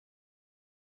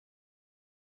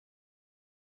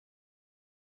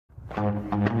In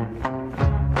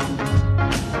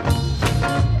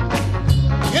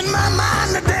my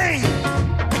mind today,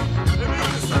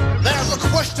 there's a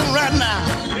question right now.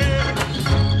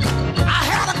 I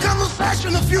had a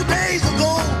conversation a few days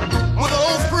ago with an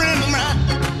old friend of mine.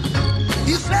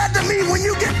 He said to me, when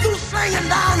you get through singing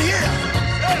down here,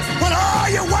 when all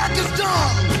your work is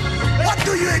done, what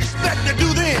do you expect to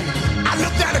do then? I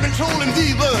looked at him and told him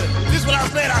these words. This is what I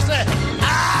said. I said,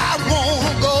 I want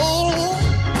to go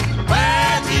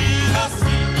where Jesus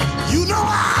is. You know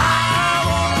I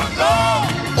want to go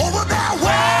over there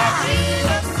where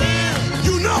Jesus is.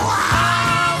 You know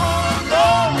I want to go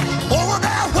over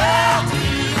there where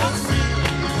Jesus is.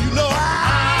 You know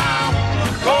I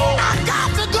want to go. I got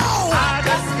to go. I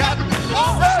just got to go.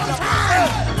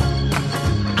 Sometimes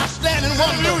I stand and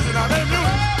wonder,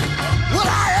 will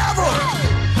I ever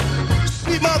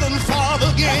see mother and father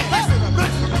again?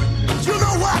 But you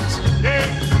know what?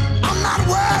 I'm not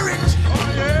worried.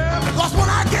 Because when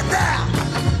I get there,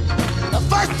 the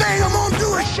first thing I'm going to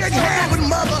do is shake hands with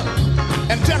mother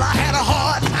and tell her I had a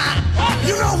hard time.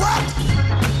 You know what?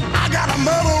 I got a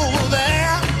mother over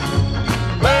there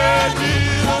where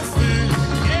Jesus is.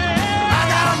 I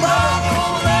got a mother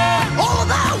over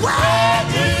there where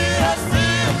Jesus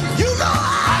is. You know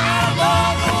I got a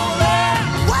mother over there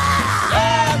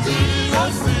where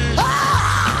Jesus is.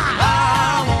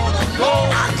 I want to go.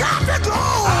 I got to go.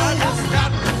 I just got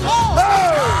to go.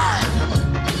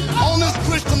 On this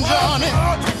Christian journey,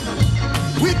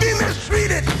 we be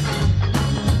mistreated.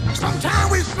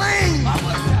 Sometimes we sing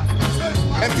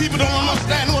and people don't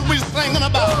understand what we're singing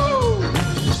about.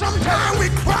 Sometimes we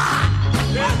cry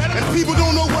and people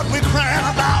don't know what we're crying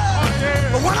about.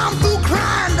 But when I'm through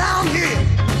crying down here,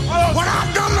 when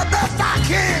I've done the best I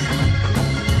can,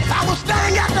 if I was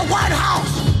standing at the White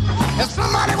House and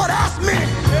somebody would ask me,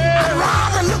 I'd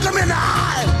rather look them in the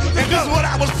eye. And this is what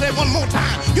I would say one more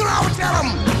time. You know, I would tell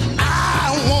them,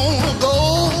 I want to go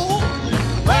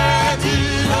where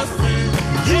Jesus is.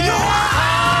 You know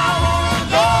I want to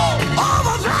go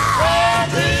over there where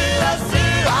Jesus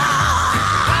is. I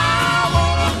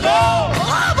want to go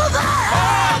over there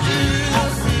where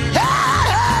Jesus is. Hey,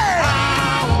 hey.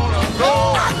 I want to go.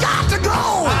 I got to go.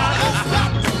 I just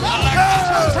got to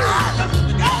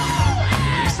go.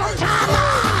 Sometimes my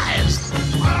eyes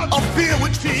are filled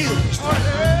with tears.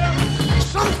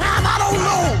 Sometimes I don't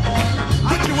know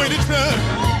which way to turn.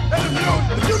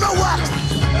 But you know what?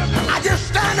 I just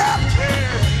stand up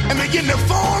and begin to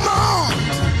fold my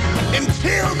arms and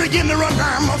tears begin to run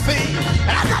down my face.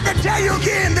 And I got to tell you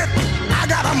again that I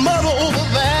got a mother over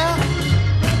there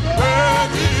where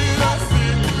Jesus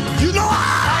is. You know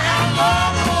I got a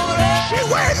mother over there. She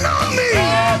waiting on me.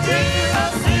 Where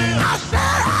Jesus is. I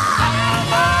said I got a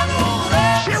mother over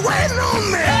there. She waiting on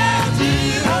me. Where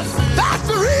Jesus is. That's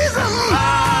the reason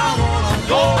I want to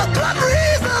go. A good reason.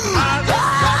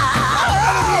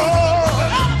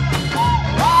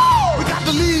 We got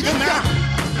to leave him now.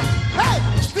 Hey,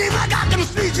 seems like I can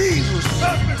see Jesus.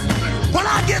 When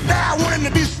I get there, I want him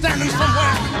to be standing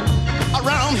somewhere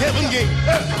around heaven gate,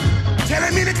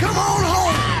 telling me to come on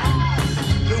home.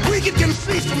 The wicked can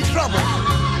cease from trouble,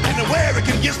 and the weary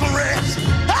can get some rest.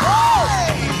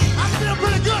 Hey, I feel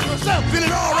pretty good myself,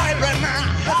 feeling all right.